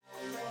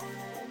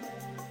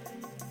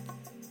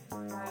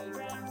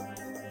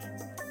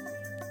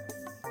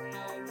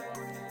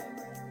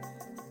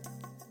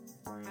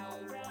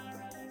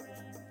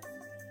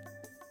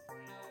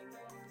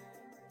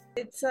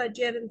It's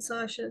Jen and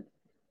Sasha,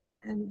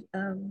 and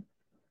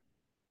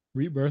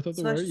Rebirth of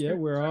the word. Sasha's Yeah,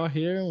 gonna we're start. all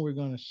here and we're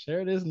going to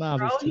share this We're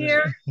knowledge all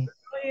here. today. We're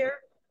all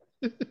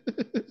here,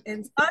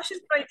 and Sasha's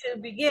going to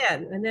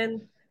begin. And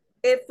then,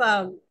 if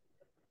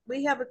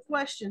we have a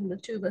question, the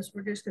two of us,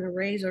 we're just going to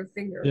raise our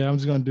finger, Yeah, I'm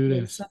just going to do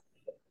and this.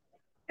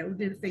 we'll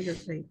do the finger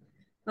thing.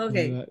 I'm gonna be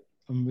Okay, like,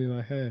 I'm gonna be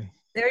like, hey,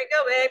 there you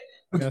go, babe.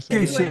 got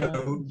Take something it Okay,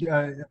 to away. so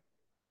add?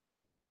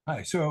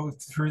 hi. So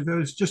for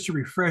those, just to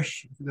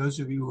refresh, for those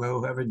of you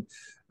who haven't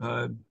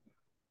uh,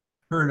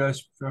 heard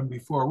us from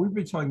before, we've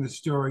been telling the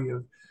story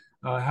of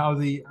how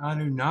the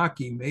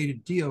Anunnaki made a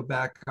deal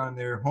back on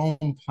their home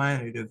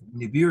planet of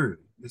Nibiru.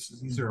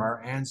 These are Mm-hmm.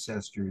 our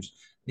ancestors,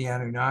 the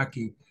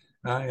Anunnaki,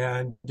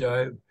 and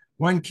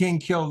one king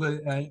killed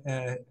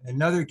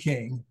another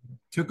king,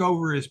 took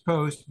over his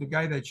post. The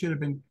guy that should have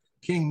been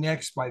king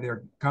next by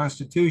their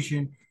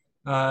constitution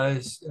uh,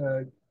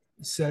 uh,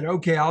 said,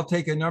 "Okay, I'll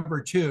take a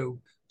number two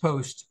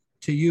post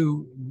to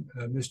you,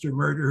 Mr.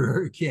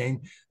 Murderer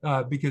King,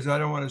 because I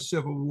don't want a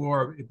civil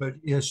war. But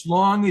as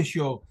long as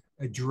you'll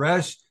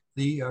address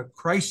the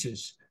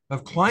crisis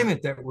of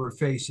climate that we're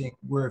facing,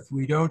 where if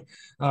we don't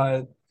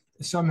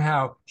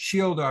somehow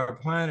shield our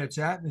planet's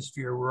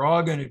atmosphere, we're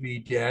all going to be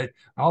dead.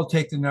 I'll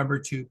take the number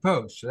two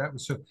post."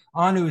 So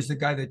Anu is the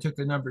guy that took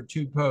the number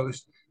two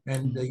post,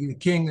 and Mm-hmm. the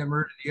king that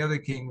murdered the other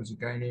king was a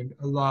guy named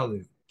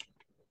Alalu.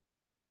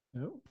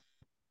 Yep.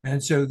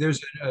 And so there's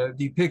a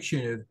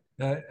depiction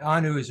of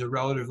Anu is a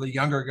relatively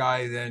younger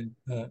guy than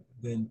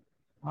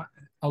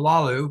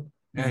Alalu,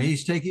 and Mm-hmm.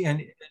 he's taking,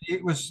 and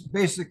it was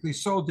basically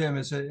sold to him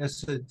as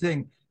a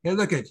thing. Hey,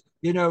 look at,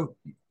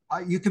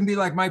 you can be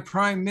like my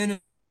prime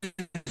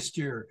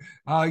minister.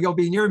 You'll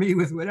be near me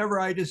with whatever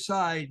I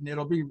decide, and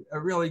it'll be a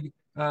really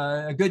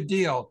a good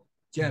deal,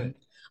 Mm-hmm. Janet.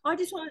 I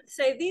just wanted to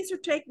say these are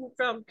taken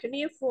from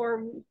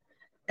cuneiform,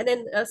 and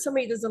then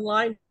somebody does a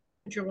line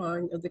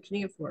drawing of the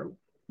cuneiform.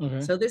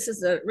 Okay. So this is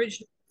the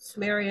original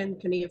Sumerian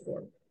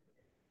cuneiform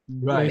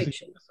Right. Basically,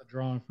 depiction. that's a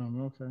drawing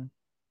from. Okay.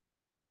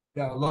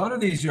 Yeah, a lot of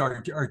these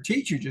our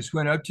teacher just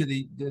went up to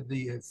the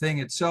thing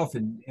itself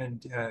and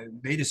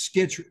made a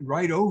sketch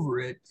right over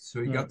it,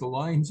 so he got Right. the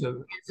lines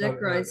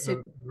Zechariah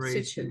of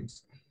raised Sitchin.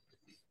 things.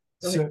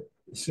 Go ahead.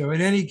 So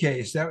in any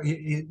case,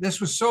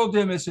 this was sold to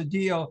him as a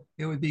deal.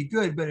 It would be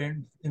good, but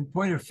in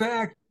point of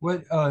fact,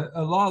 what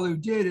Alalu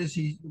did is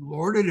he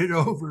lorded it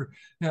over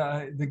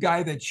the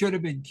guy that should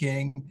have been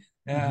king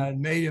Mm-hmm. and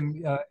made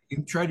him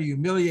try to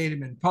humiliate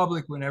him in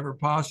public whenever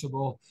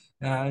possible.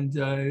 And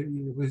it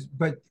was,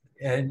 but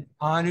and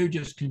Anu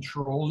just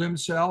controlled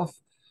himself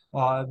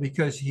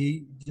because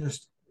he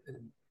just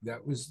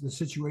that was the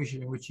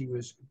situation in which he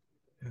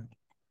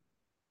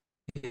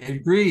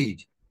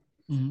agreed.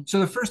 Mm-hmm. So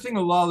the first thing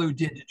Alalu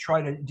did to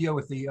try to deal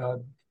with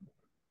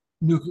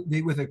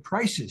with a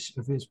crisis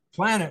of his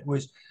planet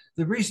was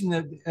the reason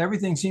that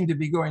everything seemed to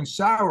be going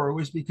sour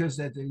was because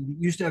that they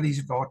used to have these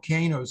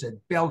volcanoes that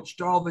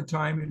belched all the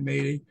time and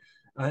made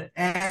an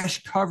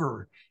ash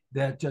cover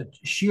that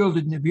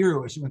shielded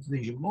Nibiru as it went through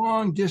these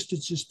long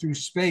distances through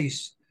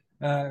space.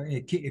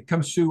 It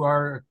comes through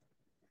our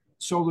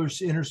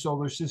inner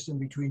solar system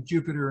between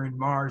Jupiter and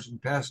Mars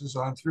and passes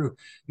on through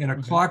in a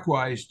Okay.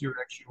 clockwise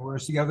direction,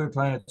 whereas the other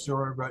planets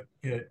are but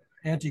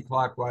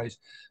anti-clockwise.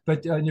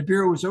 But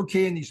Nibiru was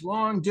okay in these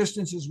long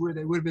distances where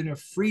they would have been a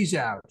freeze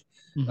out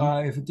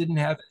Mm-hmm. if it didn't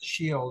have a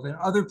shield. And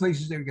other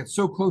places they would get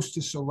so close to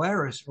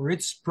Solaris or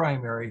its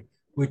primary,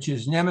 which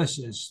is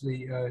Nemesis,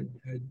 the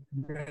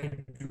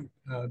red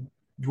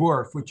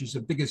dwarf, which is the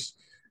biggest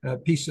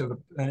piece of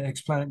an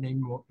exoplanet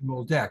named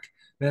Moldek.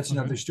 That's Okay.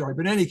 another story.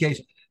 But in any case,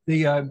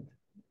 the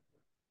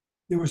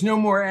there was no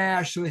more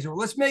ash, so they said, "Well,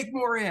 let's make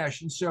more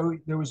ash." And so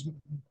there was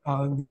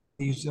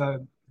these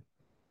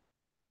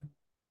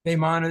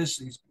Baymanas,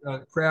 these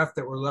craft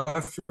that were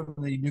left from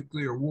the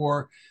nuclear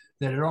war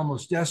that had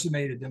almost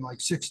decimated them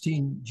like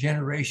 16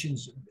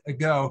 generations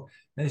ago.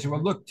 And they said, "Well,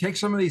 Okay. look, take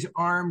some of these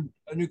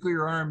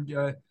nuclear armed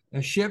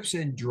ships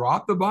and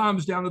drop the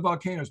bombs down the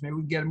volcanoes. Maybe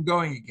we can get them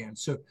going again."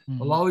 So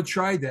Mm-hmm. Malala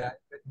tried that.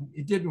 But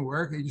it didn't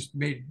work. They just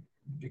made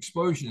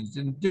explosions,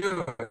 didn't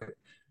do it.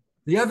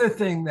 The other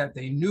thing that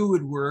they knew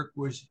would work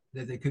was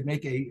that they could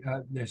make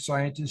the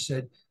scientists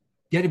said,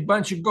 get a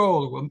bunch of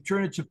gold, we'll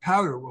turn it to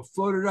powder, we'll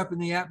float it up in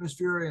the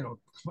atmosphere, and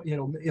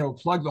it'll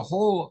plug the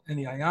hole in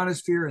the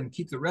ionosphere and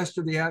keep the rest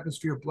of the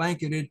atmosphere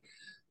blanketed.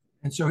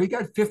 And so he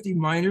got 50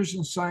 miners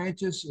and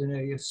scientists in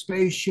a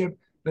spaceship,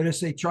 but as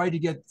they tried to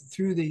get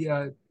through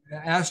the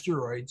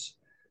asteroids,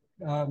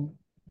 um,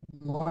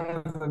 one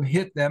of them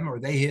hit them or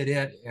they hit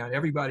it, and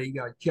everybody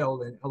got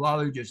killed. And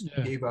Alalu just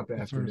Yeah. gave up The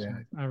after first that.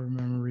 one. I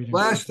remember reading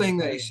Last something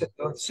thing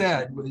about they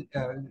said was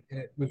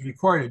it was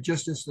recorded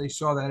just as they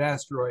saw that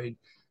asteroid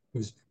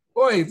was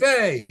 "Oy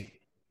vey."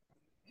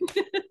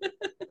 that.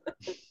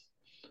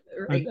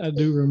 Right. I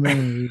do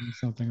remember reading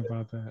something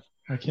about that.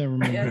 I can't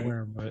remember Yeah.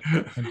 where, but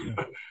I do.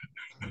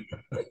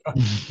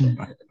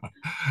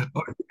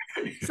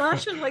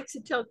 Sasha likes to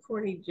tell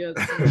corny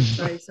jokes all the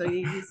time, so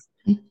he's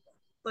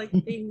like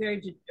being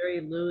married to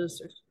Jerry Lewis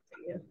or something.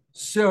 Yeah.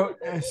 so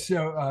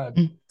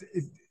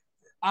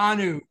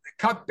Anu, the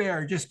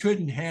cupbearer, just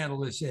couldn't handle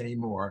this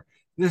anymore.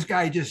 This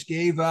guy just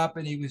gave up,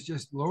 and he was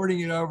just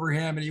lording it over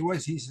him. And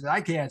he said,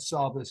 I can't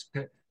solve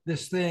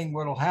this thing.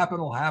 What'll happen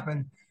will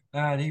happen.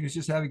 And he was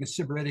just having a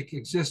sybaritic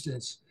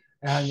existence.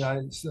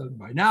 And so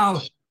by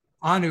now,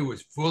 Anu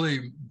was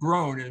fully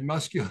grown and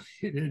musculated,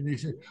 and he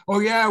said,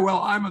 "Oh yeah, well,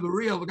 I'm the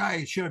real guy.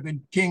 He should have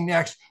been king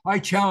next. I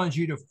challenge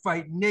you to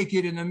fight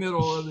naked in the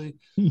middle of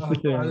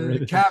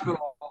the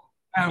capital,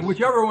 and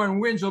whichever one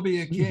wins will be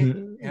a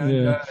king."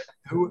 And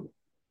what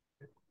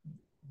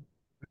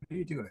are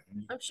you doing?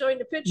 I'm showing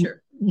the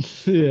picture.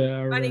 Yeah,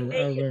 I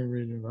remember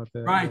reading about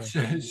that. Right.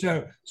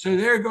 Yeah. So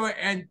they're going,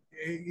 and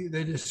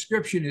the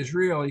description is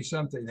really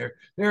something.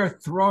 They're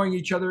throwing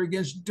each other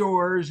against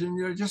doors,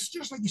 and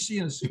just like you see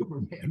in the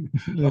Superman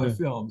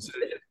films.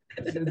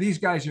 These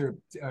guys are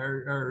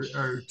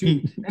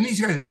too, and these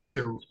guys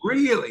are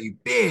really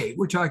big.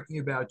 We're talking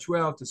about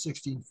 12 to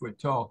 16 foot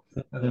tall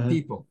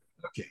people.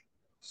 Okay,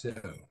 so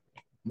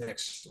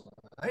next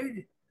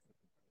slide.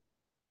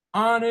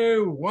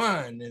 Anu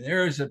won, and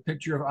there's a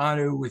picture of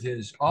Anu with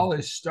all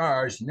his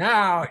stars.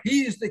 Now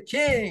he's the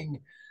king,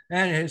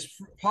 and his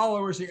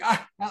followers say,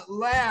 at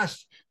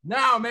last,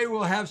 now maybe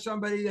we'll have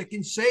somebody that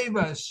can save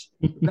us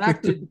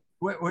back to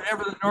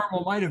whatever the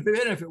normal might have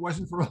been if it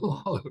wasn't for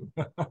Olalu.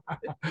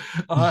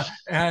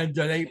 And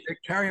they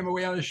carry him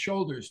away on his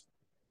shoulders.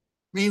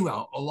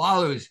 Meanwhile,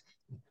 Olalu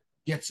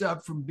gets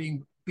up from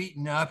being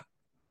beaten up,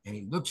 and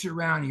he looks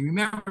around. He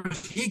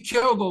remembers he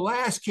killed the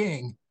last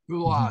king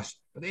who lost.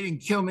 But they didn't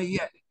kill me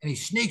yet. And he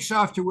sneaks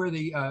off to where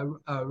the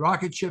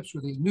rocket ships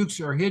with the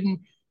nukes are hidden.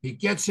 He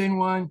gets in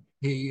one.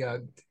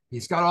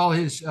 He's got all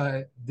his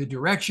the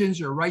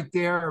directions are right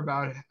there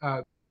about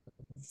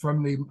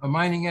from the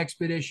mining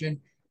expedition,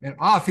 and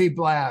off he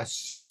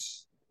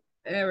blasts.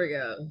 There we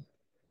go.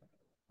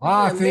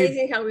 Off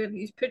amazing how we have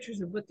these pictures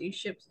of what these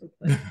ships look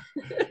like.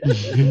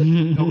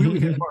 No, we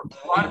would have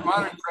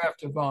modern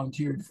craft have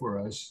volunteered for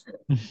us.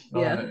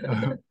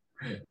 Yeah.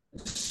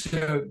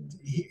 So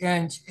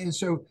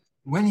so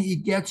when he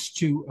gets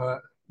to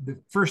the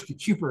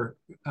Kuiper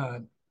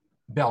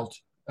belt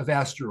of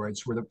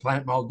asteroids where the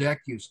planet Maldek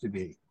used to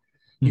be,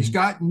 he's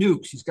got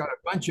nukes. He's got a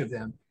bunch of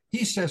them.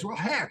 He says, well,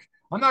 heck,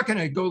 I'm not going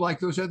to go like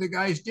those other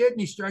guys did. And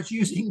he starts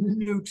using the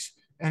nukes,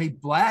 and he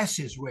blasts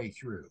his way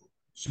through.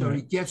 So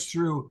he gets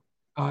through.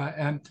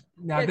 And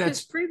now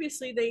that's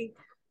previously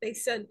they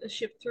sent a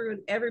ship through,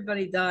 and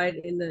everybody died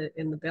in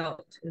the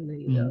belt, in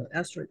the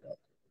asteroid belt.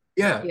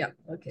 Yeah. Yeah.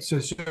 Okay. So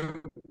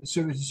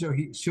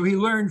he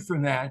learned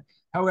from that.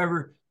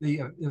 However,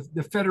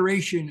 the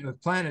Federation of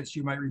Planets,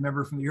 you might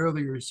remember from the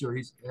earlier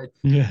series,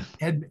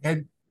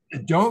 had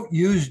don't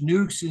use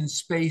nukes in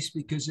space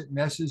because it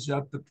messes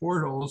up the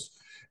portals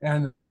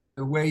and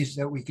the ways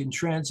that we can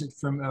transit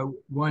from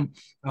one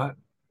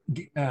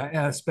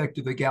aspect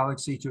of the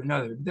galaxy to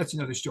another. That's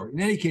another story. In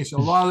any case,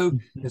 Olalu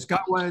has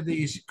got one of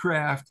these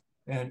craft,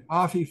 and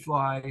off he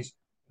flies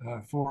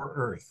for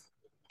Earth.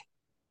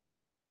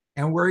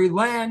 And where he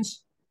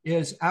lands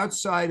is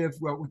outside of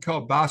what we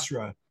call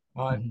Basra.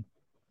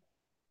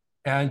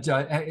 And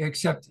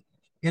except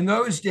in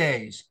those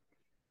days,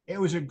 it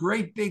was a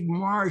great big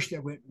marsh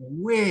that went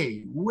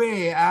way,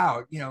 way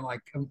out,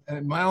 like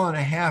a mile and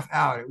a half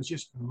out. It was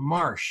just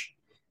marsh.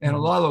 And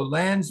Olalu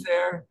lands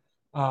there.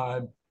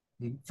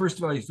 First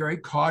of all, he's very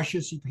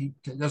cautious. He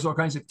does all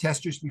kinds of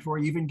testers before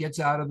he even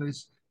gets out of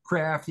his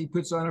craft. He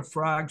puts on a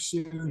frog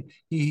suit.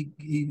 He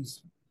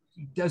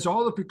does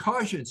all the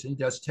precautions. He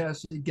does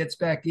tests. He gets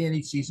back in.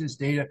 He sees his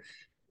data.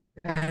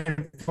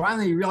 And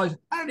finally, he realized,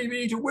 I don't even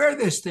need to wear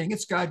this thing.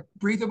 It's got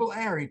breathable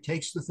air. He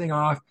takes the thing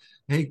off.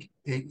 He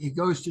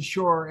goes to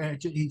shore, and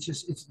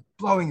it's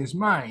blowing his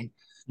mind.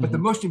 But the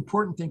most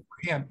important thing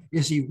for him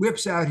is he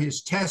whips out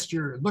his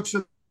tester, looks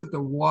at the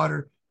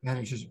water, and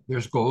he says,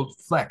 there's gold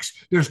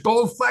flecks. There's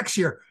gold flecks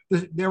here.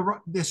 They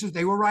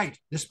were right.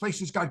 This place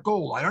has got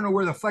gold. I don't know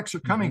where the flecks are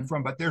coming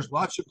from, but there's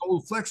lots of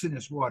gold flecks in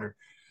this water.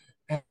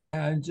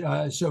 And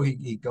so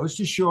he goes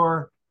to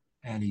shore,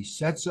 and he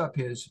sets up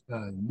his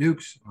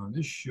nukes on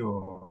the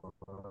shore.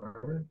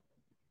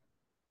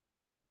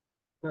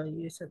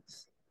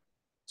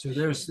 So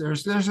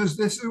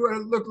this is what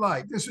it looked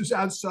like. This was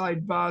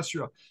outside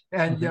Basra,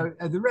 and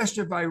the rest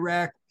of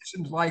Iraq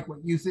isn't like what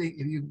you think.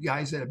 If you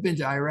guys that have been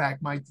to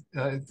Iraq might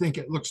think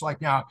it looks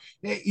like now.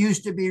 It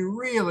used to be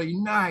really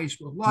nice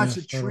with lots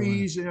of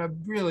trees and a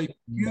really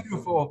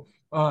beautiful.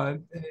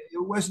 It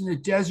wasn't a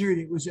desert;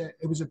 it was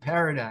a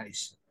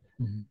paradise.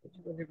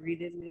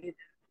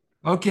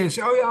 Okay,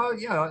 so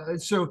yeah.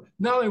 So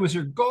not only was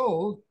there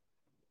gold,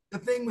 the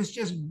thing was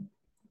just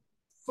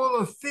full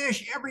of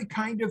fish, every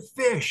kind of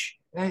fish.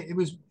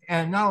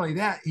 And not only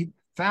that, he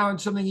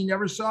found something he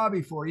never saw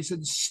before. He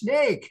said,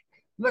 "Snake,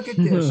 look at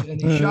this!"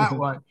 And he shot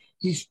one.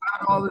 He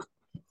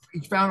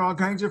found all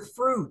kinds of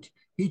fruit.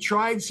 He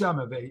tried some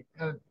of it.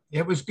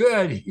 It was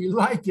good. He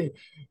liked it.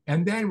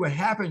 And then what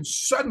happened?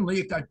 Suddenly,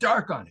 it got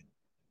dark on him.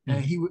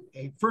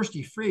 And first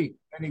he freaked,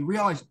 and he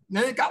realized.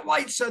 Then it got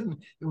light suddenly.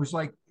 It was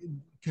like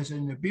because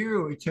in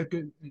Nibiru it took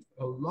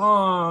a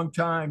long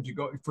time to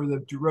go for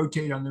them to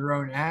rotate on their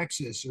own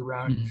axis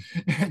around,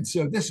 and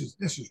so this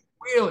is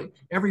really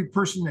every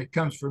person that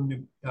comes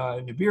from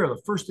Nibiru,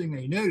 the first thing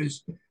they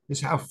notice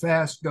is how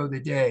fast go the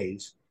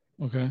days.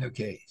 Okay.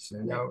 Okay, so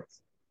now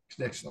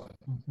next slide.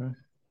 Okay.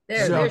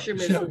 There's your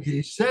missile. So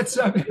he sets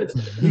up.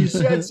 He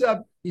sets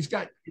up. He's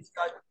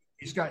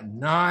got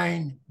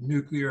 9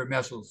 nuclear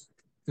missiles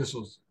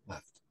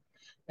left,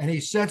 and he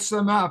sets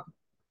them up,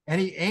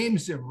 and he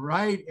aims them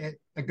right at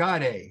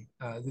Agade,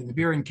 the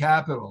Nibiran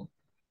capital,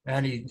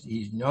 and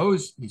he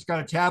knows he's got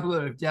a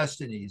tablet of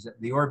destinies,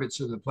 the orbits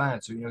of the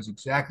planet, so he knows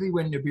exactly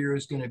when Nibiru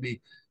is going to be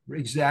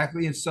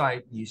exactly in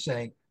sight. And he's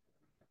saying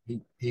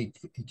he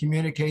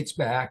communicates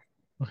back.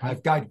 Okay.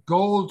 I've got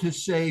gold to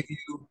save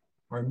you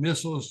or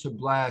missiles to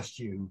blast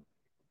you,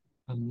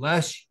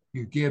 unless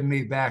you give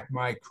me back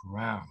my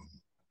crown.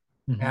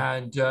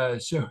 And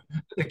so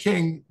the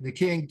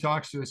king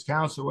talks to his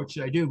council. What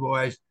should I do,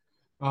 boys?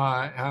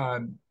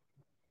 And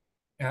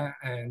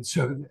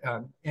so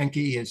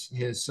Enki,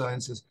 his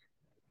son, says,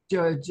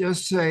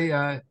 just say,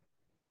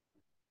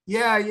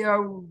 yeah.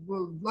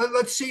 Well,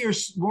 let's see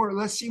more.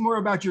 Let's see more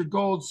about your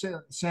gold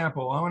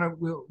sample. I want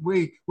to.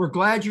 We're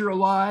glad you're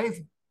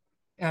alive,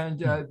 and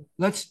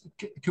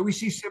can we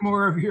see some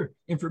more of your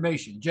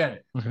information,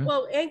 Janet? Okay.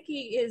 Well,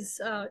 Enki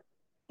is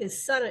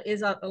his son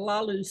is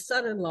Alalu's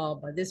son-in-law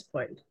by this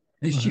point.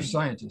 He's chief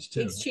scientist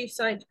too. He's chief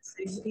scientist.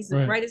 He's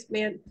the brightest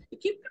man. You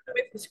keep coming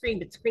away from the screen,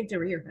 but the screen's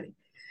over here, honey.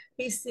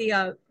 He's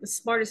the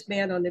smartest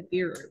man on the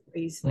bureau.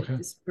 He's like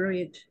this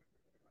brilliant,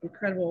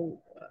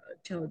 incredible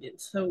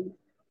intelligence. So,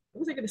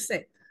 what was I going to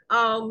say?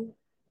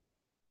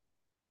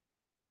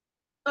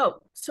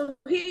 So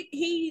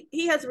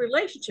he has a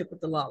relationship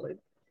with the Lalu.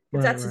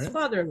 That's his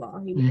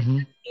father-in-law. He's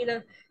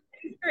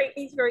very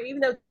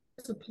even though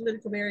it's a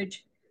political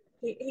marriage,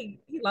 he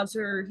loves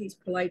her. He's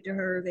polite to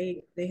her.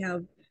 They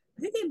have.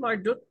 I think they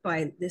Marduk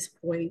by this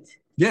point.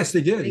 Yes,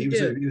 they did. He was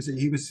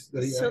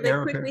so they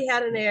quickly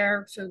had an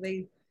heir. So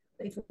they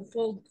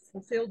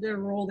fulfilled their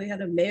role. They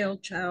had a male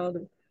child.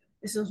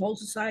 This is a whole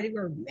society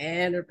where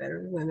men are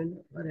better than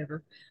women,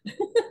 whatever.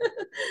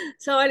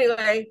 So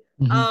anyway,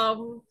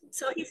 so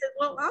he said,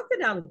 "Well, I'll go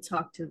down and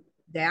talk to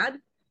Dad,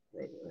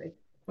 my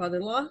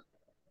father-in-law."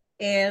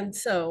 And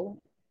so,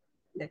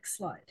 next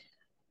slide.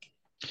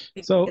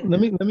 So let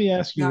me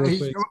ask you real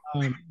quick.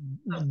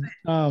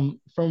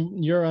 From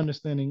your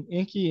understanding,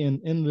 Enki and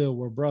Enlil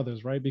were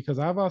brothers, right? Because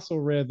I've also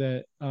read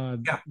that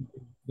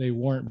they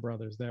weren't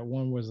brothers. That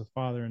one was a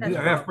father and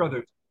they're half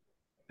brothers.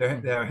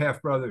 They're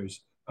half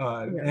brothers.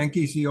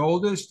 Enki's the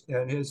oldest,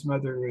 and his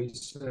mother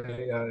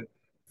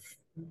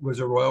was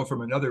a royal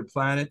from another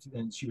planet,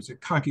 and she was a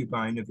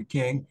concubine of the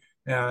king.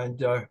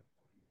 And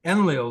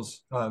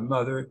Enlil's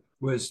mother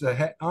was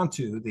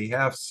Antu, the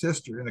half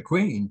sister and the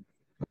queen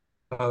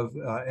of,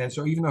 and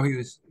so even though he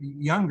was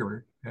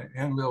younger,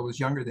 Enlil was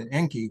younger than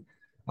Enki,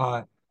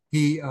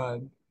 he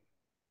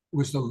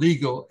was the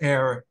legal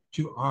heir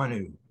to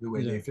Anu, the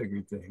way they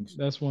figured things.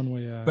 That's one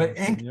way. But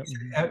Enki,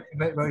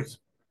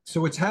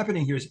 so what's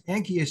happening here is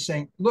Enki is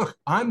saying, "Look,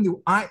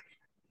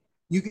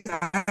 you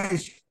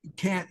guys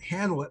can't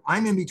handle it.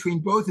 I'm in between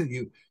both of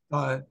you.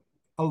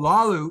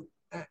 Alalu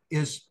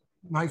is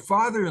my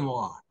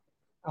father-in-law.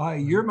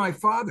 You're my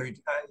father.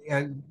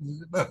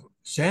 Look,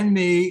 send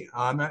me.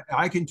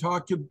 I can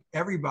talk to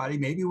everybody.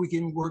 Maybe we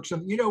can work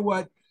something. You know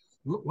what?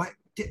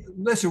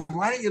 Listen,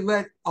 why don't you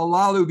let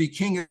Alalu be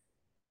king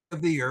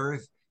of the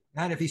earth?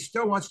 And if he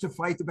still wants to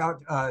fight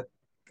about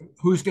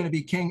who's going to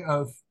be king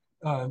of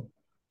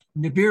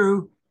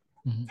Nibiru,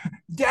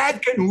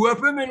 Dad can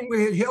whoop him and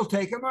he'll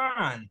take him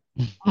on.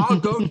 I'll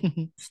go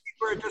see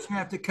where it doesn't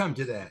have to come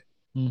to that."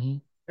 All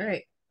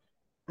right.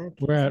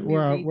 Okay,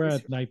 we're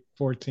at like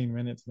 14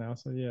 minutes now,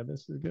 so yeah,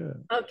 this is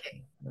good.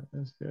 Okay,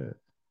 that's good.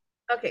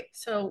 Okay,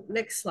 so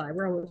next slide.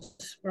 We're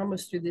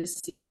almost through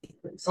this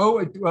sequence.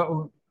 Oh,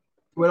 well,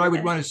 what I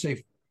would want to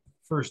say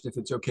first, if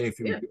it's okay, if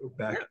you would go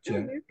back,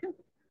 Jen. Go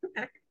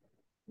back.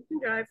 You can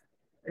drive.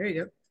 There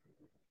you go.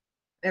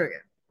 There we go.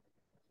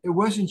 It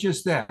wasn't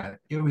just that.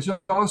 It was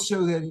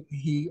also that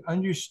he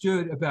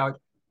understood about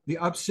the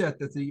upset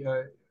that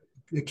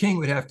the king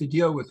would have to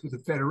deal with the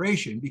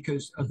Federation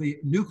because of the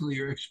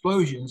nuclear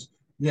explosions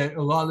that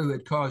Alalu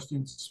had caused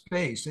in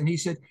space. And he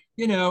said,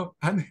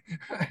 I'm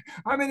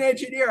an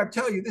engineer. I'm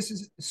telling you, this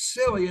is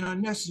silly and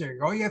unnecessary.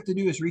 All you have to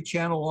do is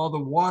rechannel all the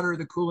water,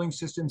 the cooling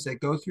systems that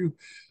go through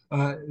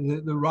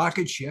the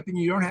rocket ship, and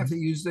you don't have to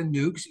use the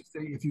nukes.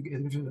 If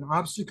there's an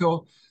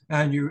obstacle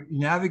and you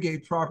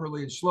navigate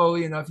properly and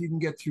slowly enough, you can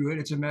get through it.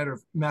 It's a matter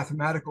of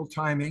mathematical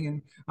timing,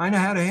 and I know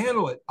how to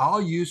handle it.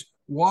 I'll use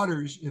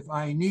waters if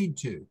I need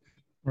to.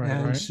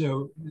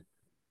 So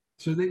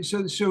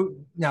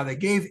now they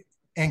gave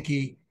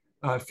Enki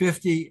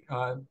 50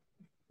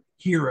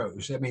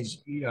 heroes. That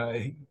means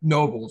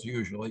nobles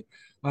usually,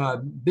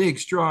 big,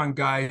 strong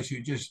guys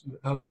who just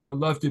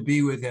love to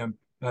be with him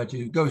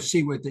to go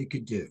see what they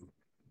could do.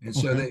 And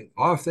so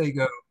off they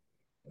go.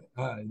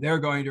 They're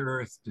going to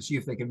Earth to see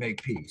if they can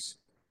make peace.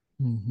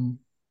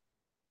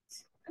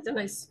 That's a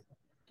nice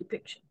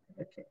depiction.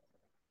 Okay.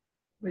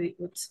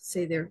 let's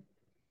say there.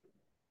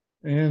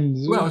 And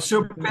well,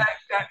 so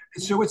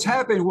what's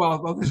happened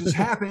while this is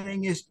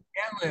happening is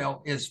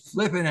Enlil is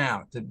flipping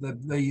out.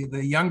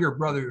 The younger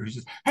brother who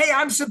says, "Hey,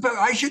 I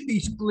should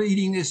be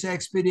leading this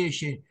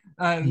expedition.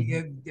 Why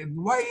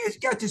you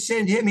got to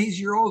send him? He's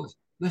your oldest.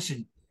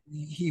 Listen,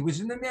 he was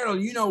in the middle.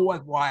 You know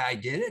why I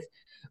did it.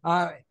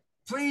 Uh,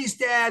 please,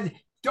 Dad,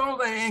 don't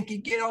let Enki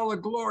get all the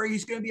glory.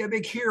 He's going to be a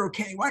big hero.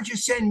 Okay, why don't you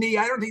send me?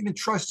 I don't even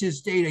trust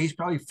his data. He's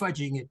probably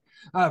fudging it.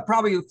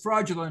 Probably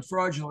fraudulent.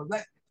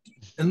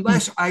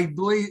 Unless I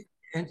believe."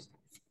 And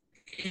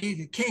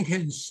the king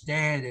couldn't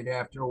stand it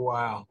after a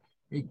while.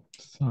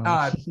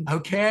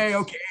 Okay.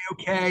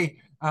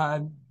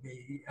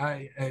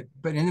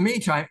 But in the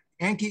meantime,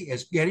 Enki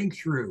is getting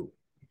through.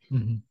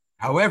 Mm-hmm.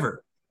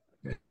 However,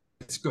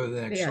 let's go to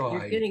the next slide.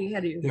 You're getting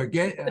ahead of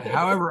you.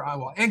 However,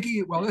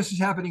 Enki, while this is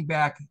happening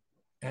back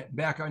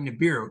on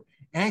Nibiru,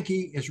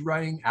 Enki is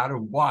running out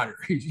of water.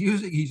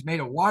 He's made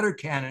a water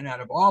cannon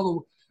out of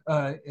all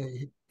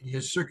the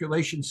his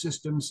circulation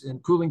systems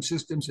and cooling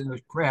systems in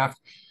the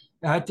craft.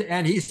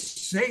 And he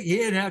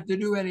didn't have to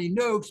do any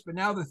nukes, but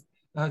now the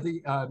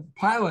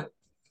pilot,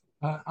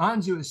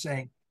 Anzu, is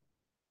saying,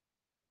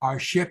 our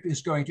ship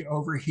is going to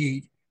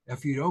overheat.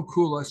 If you don't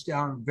cool us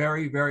down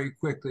very, very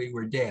quickly,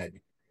 we're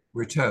dead.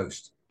 We're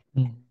toast.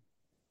 Mm-hmm.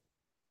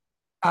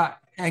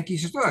 Enki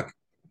says, look,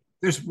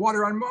 there's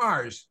water on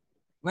Mars.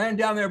 Land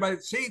down there by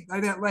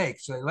that lake.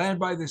 So they land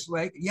by this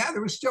lake. Yeah,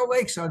 there was still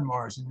lakes on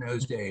Mars in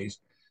those days.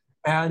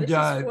 And this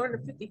is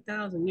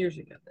 450,000 years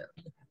ago, though.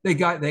 They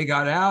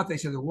got out. They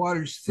said the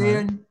water's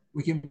thin. Right.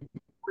 We can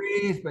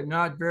breathe, but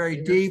not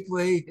very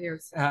deeply.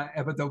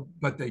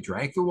 But they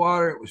drank the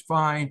water. It was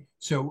fine.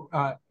 So,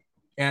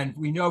 and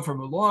we know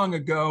from long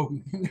ago,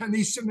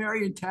 these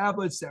Sumerian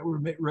tablets that were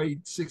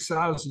made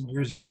 6,000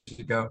 years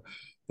ago,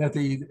 that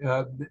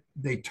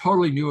they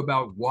totally knew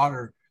about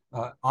water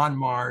on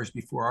Mars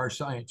before our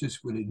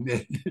scientists would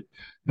admit it.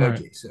 Right.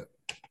 Okay, so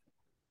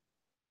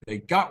they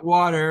got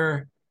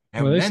water.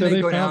 And well, they said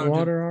they found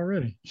water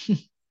already.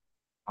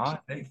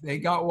 They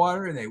got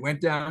water and they went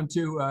down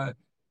to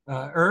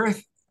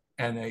Earth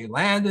and they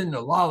landed and the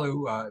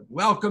Lalu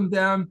welcomed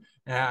them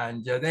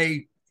and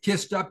they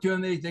kissed up to him.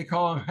 They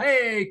call him,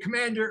 hey,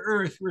 Commander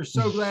Earth, we're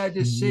so glad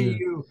to see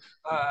you.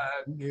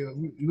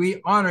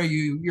 We honor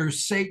you. You're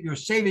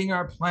saving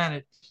our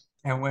planet.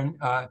 And when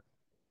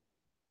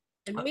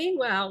and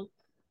meanwhile,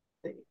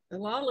 the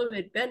Lalu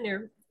had been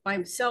there by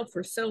himself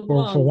for so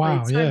long. For a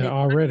while, yeah,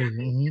 already.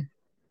 Mm-hmm.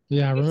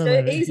 Yeah, I remember.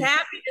 So he's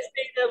happy to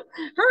see them.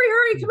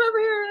 Hurry, come over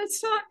here. Let's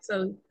talk.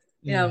 So,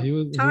 he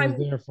was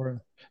there for.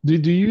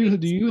 Do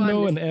you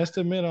know an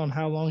estimate on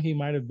how long he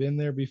might have been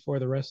there before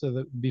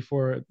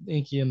before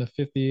Enki and the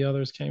 50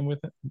 others came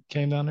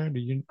down there? Do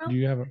you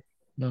have a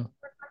no? I'm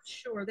not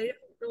sure. They don't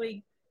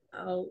really.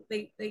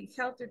 They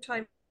count their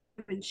time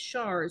in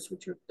shars,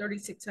 which are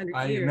 3,600 years.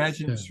 I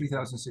imagine it's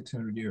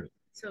 3,600 years.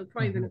 So it's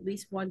probably been at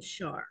least one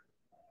shar,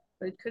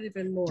 but it could have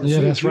been more.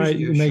 Yeah, that's right.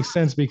 It makes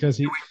sense because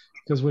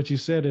what you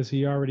said is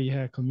he already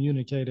had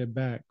communicated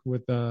back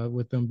with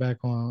them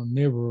back on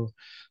Nibiru.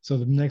 So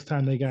the next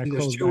time they got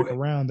close back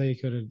around, they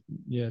could have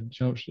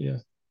jumped. Yeah.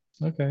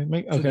 Okay.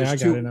 I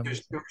got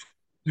it.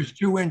 There's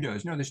two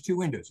windows. No, there's two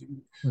windows.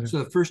 Okay. So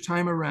the first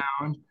time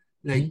around,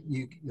 the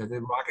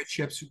rocket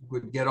ships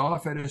would get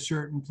off at a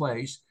certain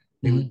place.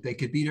 They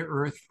could be to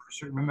Earth for a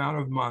certain amount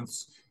of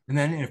months, and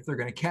then if they're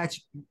going to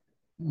catch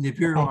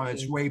Nibiru on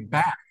its way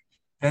back,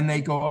 then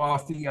they go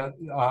off the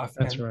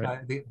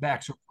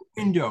back. So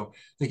window,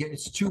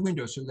 it's two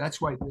windows, so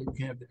that's why they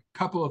can have a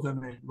couple of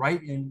them, and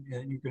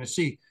you're going to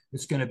see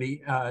it's going to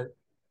be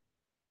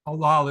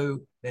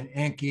Alalu, then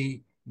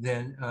Enki,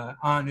 then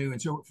Anu,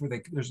 and so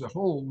there's a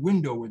whole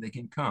window where they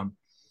can come.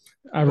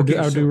 I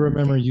do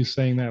remember you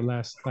saying that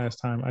last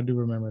time. I do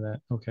remember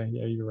that. Okay,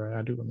 yeah, you're right.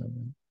 I do remember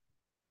that.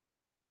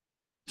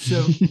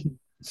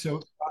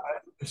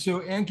 So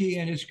Enki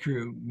and his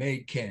crew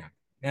made camp,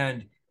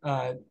 and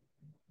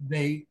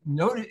they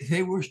noted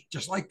they were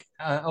just like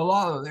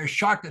Alalu. They're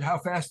shocked at how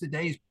fast the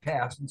days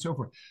passed and so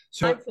forth.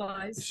 So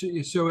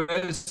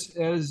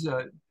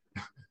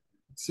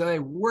so they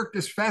worked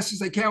as fast as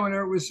they can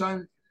whenever it was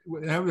sun,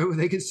 whenever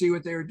they could see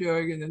what they were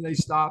doing, and then they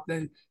stopped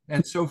and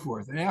so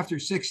forth. And after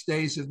 6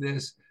 days of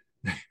this,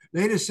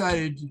 they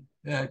decided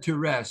to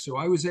rest. So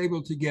I was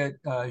able to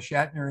get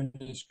Shatner and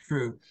his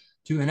crew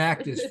to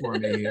enact this for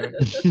me here.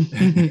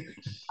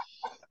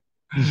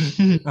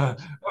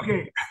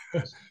 Okay.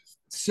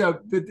 So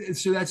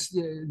that's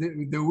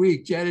the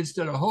week. Janet's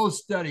done a whole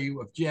study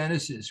of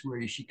Genesis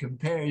where she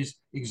compares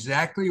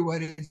exactly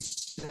what it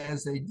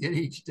says they did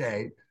each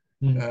day.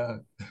 Yeah,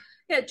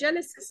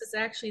 Genesis is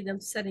actually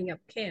them setting up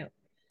camp.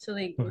 So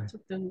it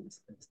took them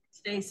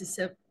days to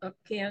set up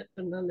camp,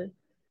 and on the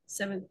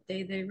 7th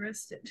day they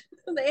rested.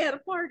 They had a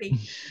party.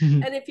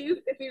 And if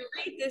you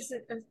read this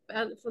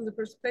from the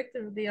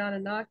perspective of the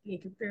Anunnaki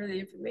and compare the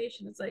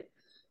information, it's like,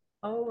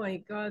 oh my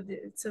God!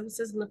 So it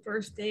says on the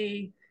first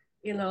day,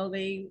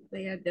 they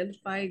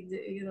identified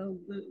the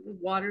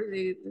water,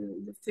 the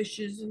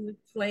fishes and the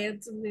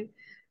plants and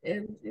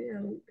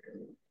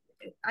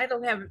I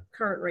don't have it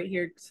current right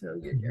here, so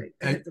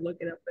I have to look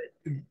it up.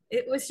 But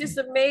it was just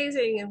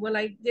amazing. And when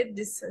I did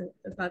this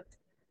about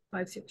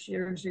 5-6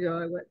 years ago,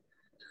 I went,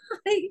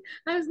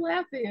 I was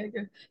laughing. I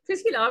go,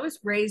 because I was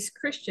raised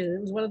Christian.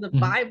 It was one of the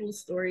Bible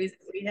stories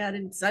that we had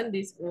in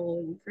Sunday school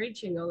and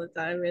preaching all the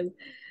time.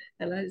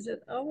 And I said,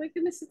 oh my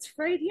goodness, it's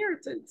right here.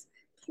 It's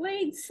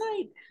plain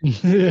sight.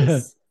 Yeah.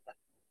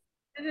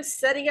 They're just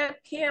setting up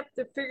camp.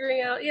 They're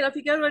figuring out, if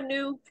you go to a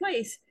new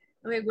place,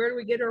 okay, where do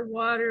we get our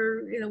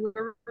water?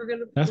 Where we're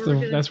gonna.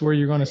 That's where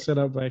you're gonna set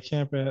up like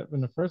camp at in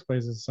the first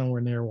place, is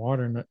somewhere near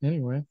water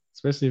anyway,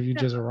 especially if you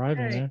just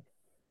arriving right. there.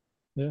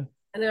 Yeah.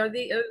 And are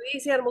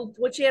these animals?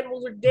 Which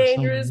animals are Or somewhere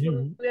dangerous? near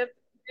What it. we have to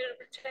do to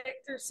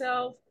protect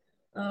ourselves?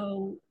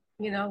 How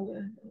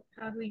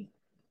do we?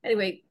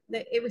 Anyway,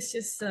 it was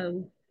just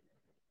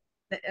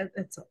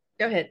that's all.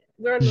 Go ahead.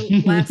 We're on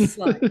the last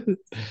slide.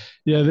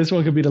 Yeah, this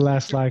one could be the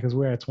last slide because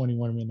we're at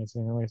 21 minutes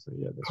anyway. So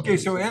yeah. Okay,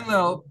 so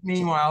Enlil,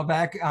 meanwhile,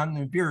 back on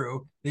the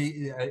bureau,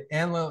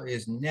 Enlil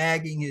is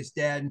nagging his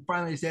dad, and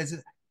finally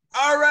says,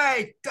 "All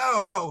right,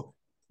 go.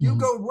 You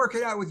go work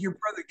it out with your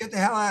brother. Get the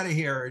hell out of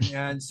here,"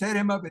 and set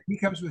him up. And he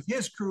comes with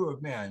his crew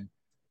of men,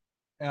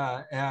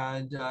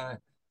 and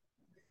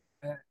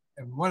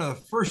one of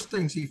the first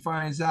things he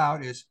finds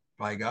out is,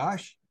 by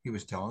gosh, he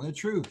was telling the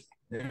truth.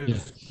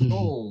 There's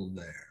gold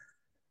there.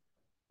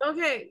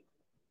 Okay,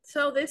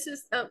 so this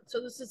is oh,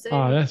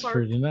 that's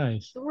pretty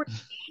nice.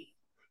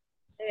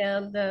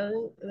 And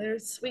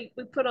we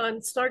put on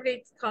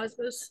Stargate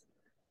Cosmos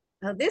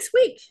this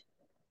week,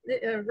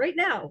 right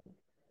now.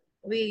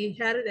 We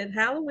had it at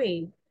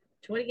Halloween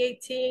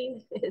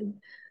 2018 in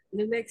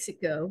New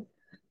Mexico.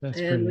 That's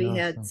and we awesome.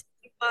 had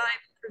 65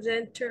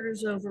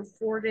 presenters over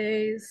 4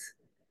 days.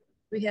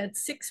 We had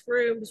 6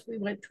 rooms. We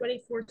went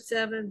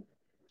 24/7.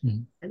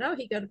 And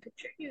he got a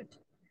picture of you.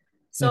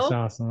 So that's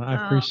awesome.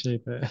 I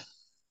appreciate that.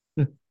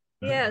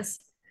 Yes.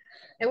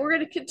 And we're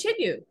going to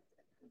continue.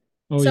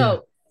 Yeah.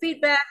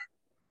 Feedback,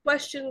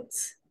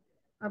 questions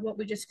on what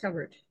we just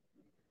covered.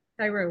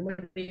 Tyrone,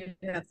 what do you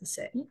have to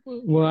say?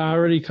 Well, I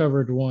already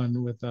covered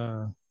one with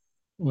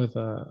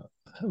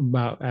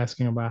about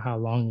asking about how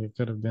long it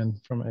could have been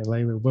from a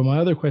Laylu. But my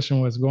other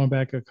question was going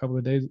back a couple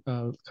of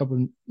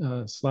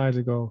slides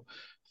ago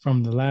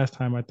from the last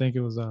time. I think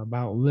it was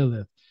about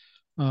Lilith.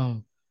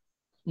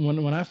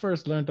 When I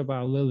first learned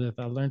about Lilith,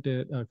 I learned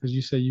it because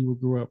you said you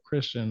grew up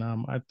Christian.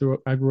 I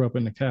grew up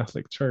in the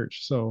Catholic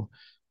Church, so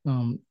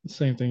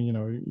same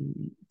thing.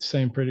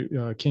 Same pretty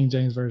King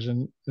James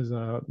version is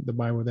the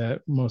Bible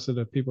that most of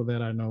the people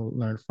that I know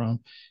learned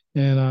from,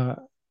 and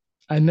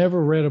I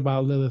never read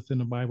about Lilith in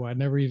the Bible. I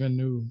never even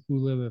knew who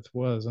Lilith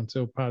was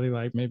until probably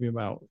like maybe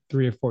about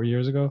 3 or 4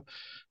 years ago.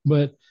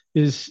 But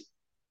is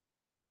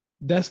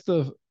that's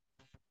the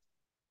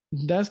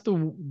Lilith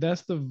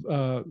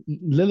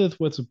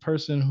was a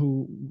person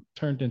who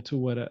turned into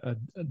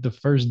the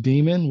first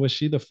demon. Was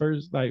she the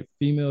first like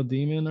female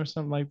demon or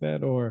something like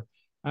that? Or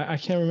I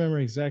can't remember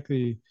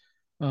exactly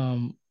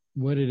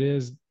what it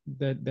is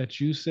that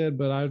you said,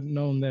 but I've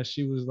known that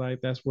she was like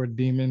that's where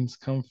demons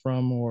come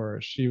from, or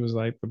she was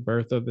like the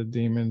birth of the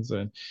demons,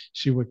 and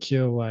she would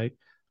kill like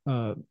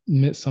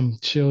some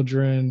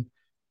children.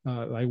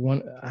 Like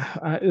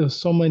it was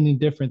so many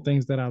different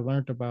things that I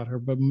learned about her,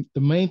 but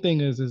the main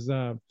thing is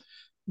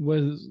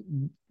was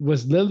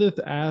was Lilith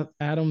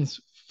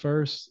Adam's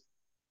first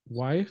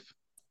wife?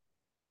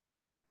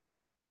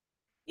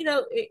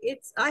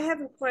 It's I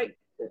haven't quite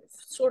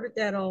sorted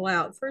that all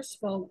out. First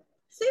of all,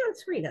 stay on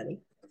screen, honey.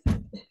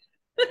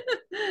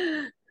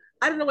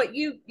 I don't know what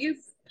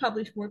you've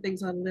published more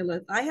things on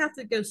Lilith. I have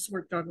to go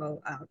sort that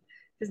all out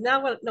because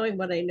now knowing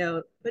what I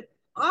know, but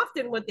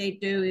often what they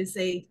do is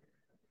they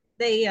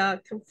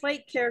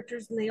conflate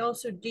characters and they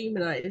also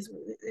demonize.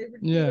 They were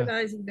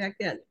demonizing back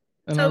then.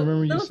 And I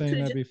remember you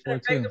saying that before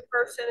too. Regular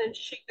person, and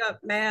she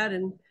got mad,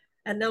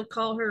 and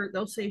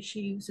they'll say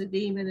she's a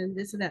demon and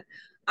this and that.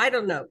 I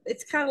don't know.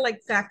 It's kind of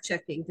like fact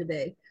checking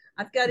today.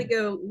 I've got to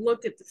go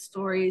look at the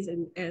stories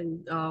and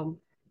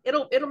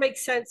it'll make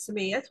sense to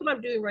me. That's what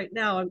I'm doing right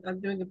now. I'm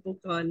doing a book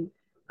I'm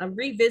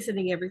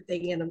revisiting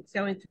everything, and I'm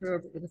going through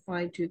it with a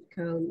fine tooth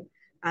comb,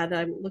 and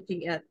I'm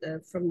looking at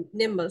from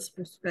Nimma's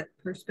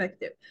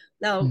perspective.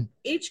 Now,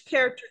 each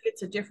character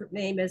gets a different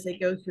name as they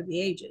go through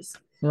the ages.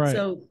 Right.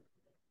 So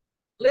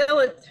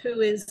Lilith,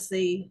 who is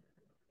the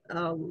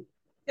go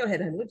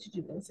ahead, honey. What did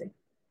you want to say?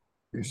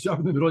 You're stuck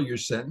in the middle of your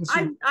sentence.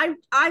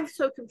 I'm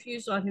so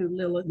confused on who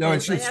Lilith is. No,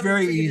 it's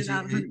very easy.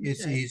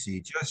 It's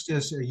easy. Just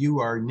as you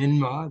are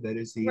Ninma, that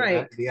is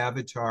the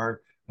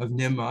avatar of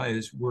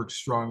Nimma, works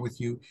strong with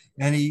you.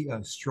 Any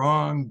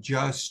strong,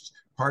 just,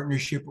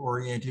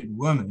 partnership-oriented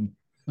woman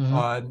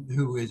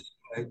who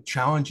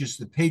challenges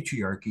the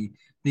patriarchy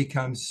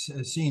becomes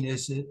seen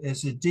as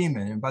a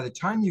demon. And by the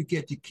time you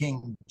get to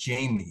King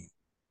Jamie,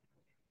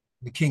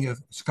 the King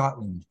of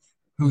Scotland,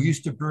 who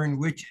used to burn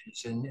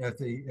witches, and if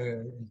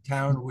the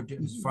town would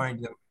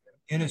find them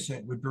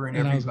innocent, would burn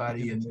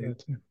everybody in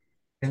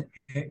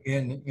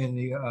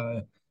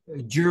the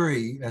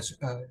jury as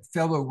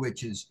fellow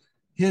witches.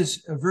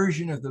 His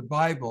version of the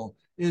Bible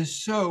is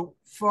so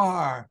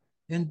far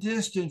and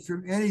distant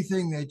from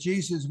anything that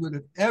Jesus would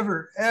have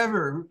ever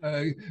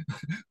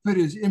put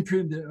his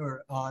imprint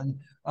or on.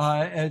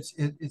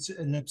 It's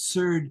an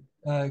absurd,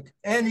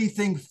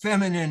 anything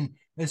feminine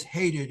is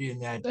hated in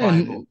that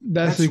And Bible.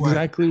 that's That's why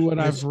exactly what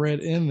I've it's, read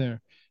in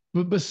there.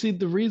 But see,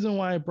 the reason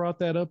why I brought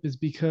that up is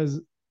because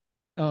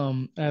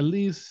at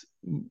least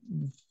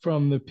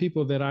from the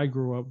people that I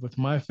grew up with,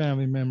 my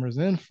family members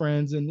and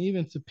friends, and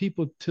even to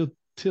people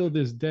till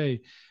this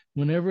day,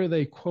 whenever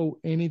they quote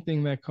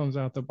anything that comes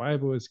out the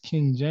Bible is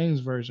King James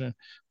version.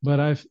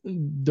 But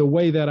the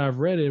way that I've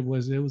read it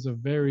was a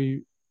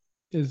very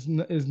is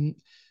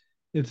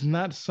it's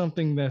not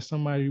something that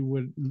somebody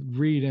would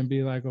read and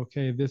be like,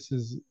 okay, this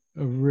is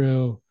a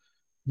real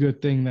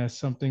good thing. That's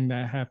something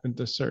that happened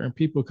to certain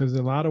people, because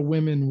a lot of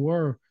women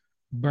were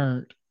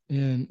burnt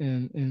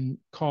and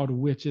called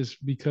witches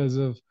because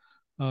of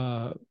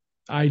uh,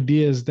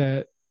 ideas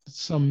that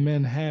some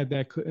men had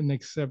that couldn't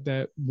accept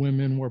that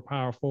women were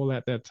powerful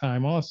at that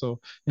time also,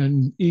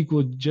 and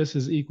equal, just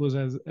as equals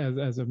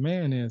as a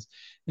man is.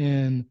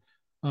 And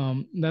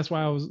that's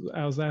why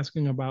I was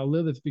asking about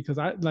Lilith, because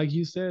I, like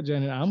you said,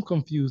 Janet, I'm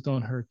confused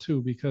on her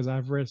too, because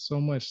I've read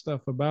so much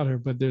stuff about her.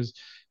 But there's,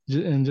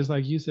 and just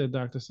like you said,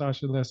 Dr.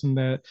 Sasha Lessin,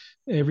 that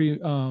every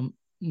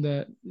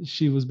that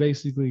she was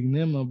basically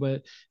Nimla,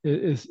 but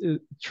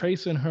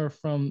tracing her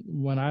from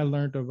when I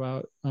learned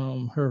about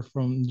her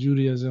from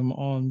Judaism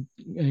on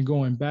and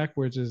going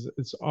backwards, is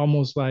it's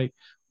almost like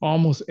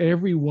almost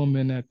every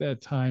woman at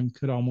that time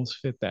could almost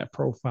fit that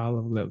profile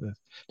of Lilith,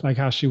 like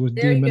how she was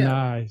There you go.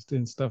 demonized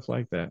and stuff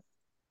like that.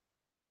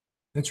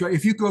 that's right.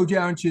 If you go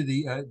down to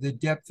the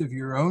depth of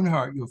your own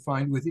heart, you'll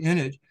find within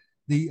it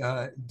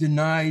the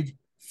denied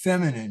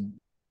feminine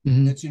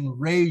Mm-hmm. that's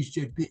enraged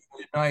at being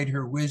denied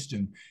her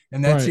wisdom,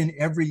 and that's Right. in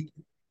every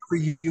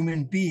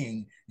human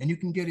being. And you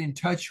can get in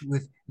touch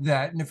with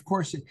that. And of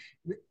course,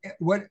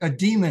 what a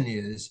demon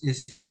is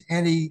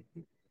any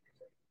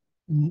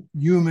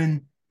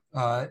human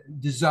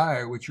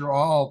desire, which are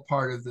all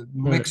part of the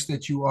Right. mix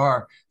that you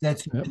are,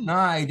 that's Yep.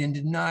 denied and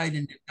denied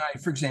and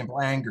denied. For example,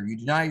 anger. You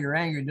deny your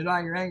anger, and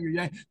deny your anger.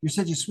 You're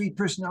such a sweet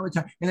person all the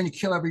time, and then you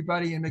kill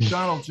everybody in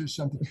McDonald's or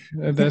something.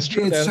 That's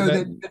true. It's so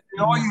that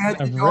I've all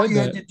read you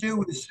had that. to do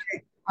was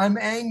say, "I'm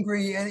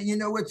angry," and you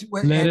know what?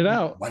 Let And it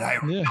out. what I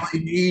Yeah.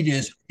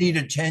 really need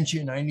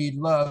attention. I need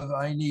love.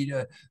 I need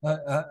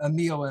a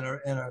meal and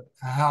a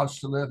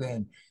house to live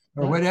in,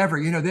 or Right. whatever.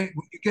 When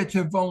you get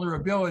to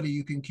vulnerability,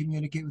 you can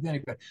communicate with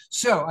anybody.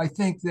 So I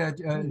think that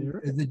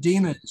You're right. the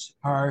demons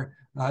are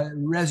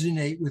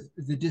resonate with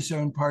the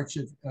disowned parts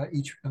of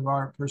each of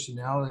our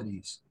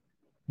personalities.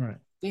 Right.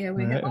 Yeah,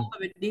 we have Right. all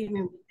of a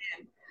demon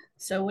within.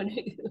 So when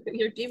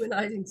you're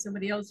demonizing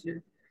somebody else,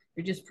 you're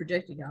just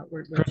projecting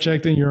outward what you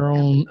Projecting your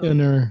have own within.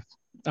 inner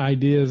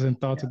ideas and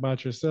thoughts Yeah.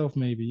 about yourself,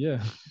 maybe.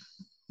 Yeah.